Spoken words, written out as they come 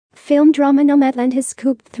film drama Nomadland has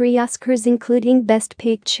scooped 3 Oscars including Best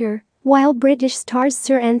Picture, while British stars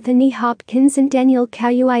Sir Anthony Hopkins and Daniel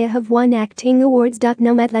Kaluuya have won acting awards.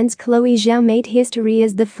 Nomadland's Chloé Zhao made history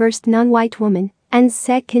as the first non-white woman and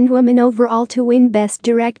second woman overall to win Best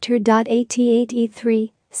Director.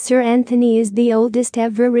 1983, Sir Anthony is the oldest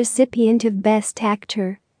ever recipient of Best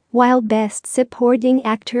Actor, while Best Supporting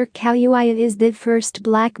Actor Kaluuya is the first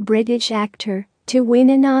black British actor to win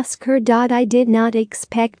an Oscar. I did not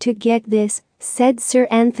expect to get this, said Sir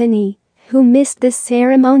Anthony, who missed the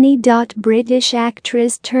ceremony. British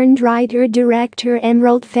actress turned writer-director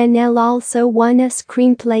Emerald Fennell also won a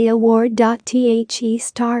screenplay award. The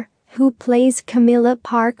star, who plays Camilla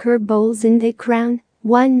Parker Bowles in The Crown,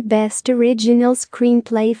 won Best Original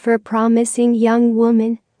Screenplay for Promising Young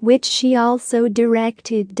Woman, which she also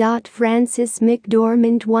directed. Frances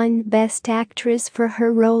McDormand won Best Actress for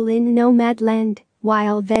her role in Nomadland,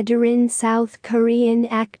 while veteran South Korean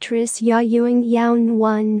actress Yuh-Jung Youn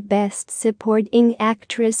won Best Supporting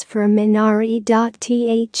Actress for Minari.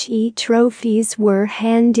 The trophies were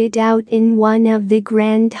handed out in one of the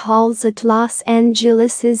grand halls at Los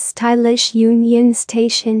Angeles' stylish Union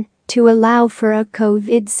Station to allow for a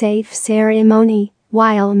COVID-safe ceremony,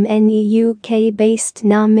 while many UK-based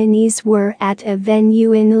nominees were at a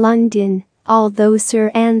venue in London, although Sir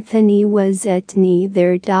Anthony was at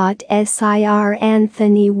neither. Sir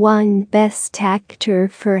Anthony won Best Actor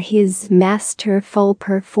for his masterful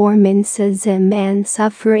performance as a man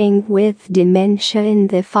suffering with dementia in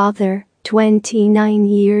The Father, 29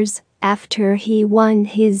 years after he won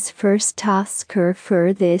his first Oscar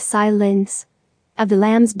for The Silence of the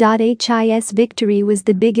Lambs. His victory was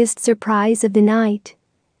the biggest surprise of the night.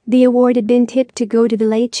 The award had been tipped to go to the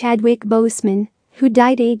late Chadwick Boseman, who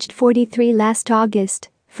died aged 43 last August,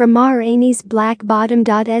 for Ma Rainey's Black Bottom.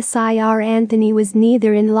 Sir Anthony was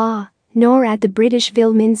neither in law nor at the British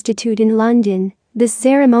Film Institute in London, the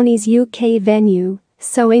ceremony's UK venue,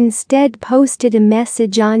 so instead posted a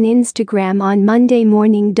message on Instagram on Monday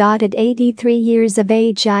morning. At 83 years of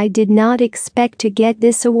age, I did not expect to get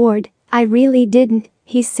this award, I really didn't,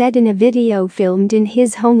 he said in a video filmed in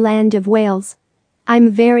his homeland of Wales.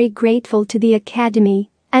 I'm very grateful to the Academy,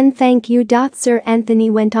 and thank you. Sir Anthony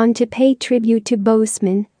went on to pay tribute to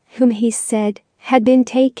Boseman, whom he said had been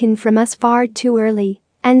taken from us far too early,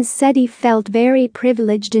 and said he felt very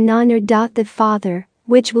privileged and honored. The Father,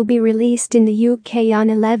 which will be released in the UK on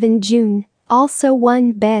 11 June, also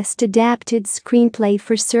won Best Adapted Screenplay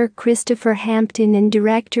for Sir Christopher Hampton and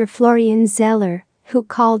director Florian Zeller, who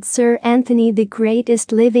called Sir Anthony the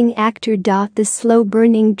greatest living actor. The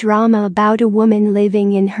slow-burning drama about a woman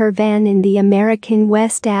living in her van in the American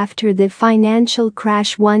West after the financial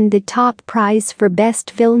crash won the top prize for Best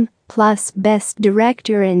Film, plus Best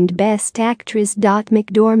Director and Best Actress.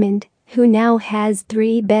 McDormand, who now has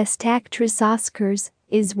 3 Best Actress Oscars,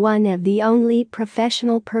 is one of the only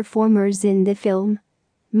professional performers in the film.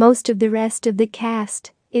 Most of the rest of the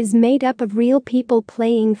cast is made up of real people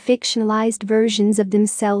playing fictionalized versions of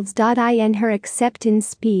themselves. In her acceptance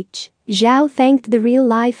speech, Zhao thanked the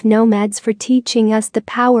real-life nomads for teaching us the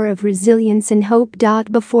power of resilience and hope.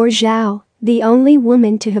 Before Zhao, the only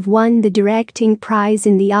woman to have won the directing prize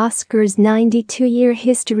in the Oscars' 92-year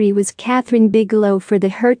history was Catherine Bigelow for The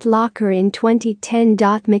Hurt Locker in 2010.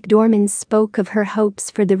 McDormand spoke of her hopes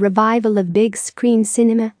for the revival of big-screen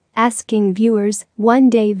cinema, asking viewers, "One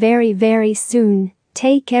day, very, very soon,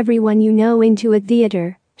 take everyone you know into a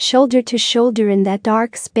theater, shoulder to shoulder in that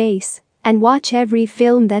dark space, and watch every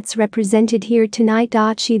film that's represented here tonight."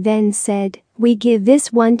 She then said, "We give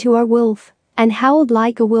this one to our wolf, and howled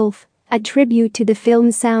like a wolf," a tribute to the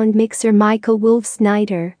film sound mixer Michael Wolf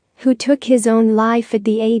Snyder, who took his own life at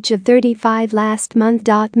the age of 35 last month.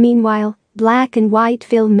 Meanwhile, Black and White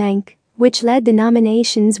Film Mank, which led the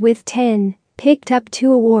nominations with 10, picked up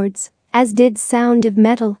 2 awards, as did Sound of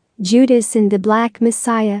Metal, Judas and the Black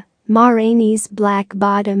Messiah, Ma Rainey's Black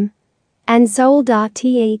Bottom, and Soul. The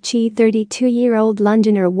 32-year-old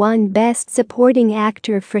Londoner won Best Supporting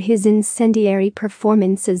Actor for his incendiary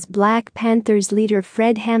performance as Black Panther's leader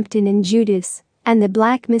Fred Hampton in Judas and the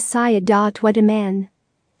Black Messiah. What a man.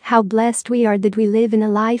 How blessed we are that we live in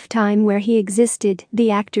a lifetime where he existed,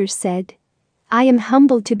 the actor said. I am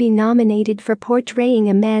humbled to be nominated for portraying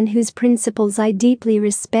a man whose principles I deeply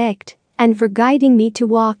respect, and for guiding me to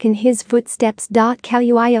walk in his footsteps.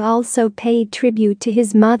 Kaluuya also paid tribute to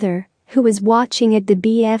his mother, who was watching at the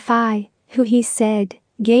BFI, who he said,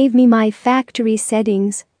 "gave me my factory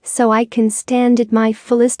settings, so I can stand at my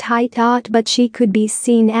fullest height." But she could be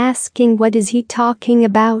seen asking what is he talking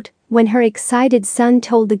about, when her excited son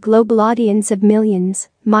told the global audience of millions,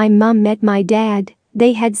 "My mum met my dad,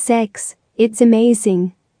 they had sex, it's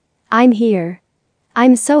amazing." I'm here.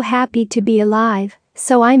 I'm so happy to be alive,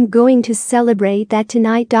 so I'm going to celebrate that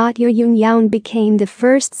tonight. Yuh-Jung Youn became the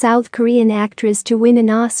first South Korean actress to win an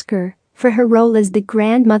Oscar for her role as the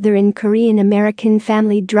grandmother in Korean-American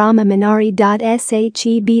family drama Minari.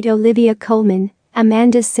 She beat Olivia Colman,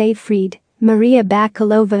 Amanda Seyfried, Maria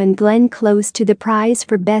Bakalova and Glenn Close to the prize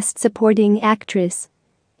for Best Supporting Actress.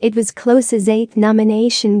 It was Close's 8th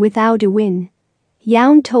nomination without a win.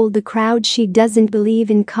 Youn told the crowd she doesn't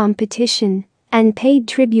believe in competition and paid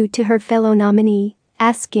tribute to her fellow nominee,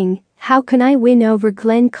 asking, "How can I win over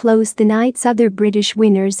Glenn Close?" The night's other British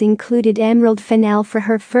winners included Emerald Fennell for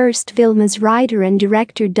her first film as writer and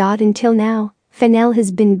director. Until now, Fennell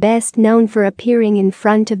has been best known for appearing in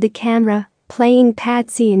front of the camera, playing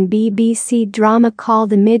Patsy in BBC drama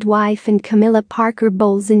called The Midwife and Camilla Parker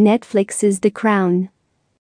Bowles in Netflix's The Crown.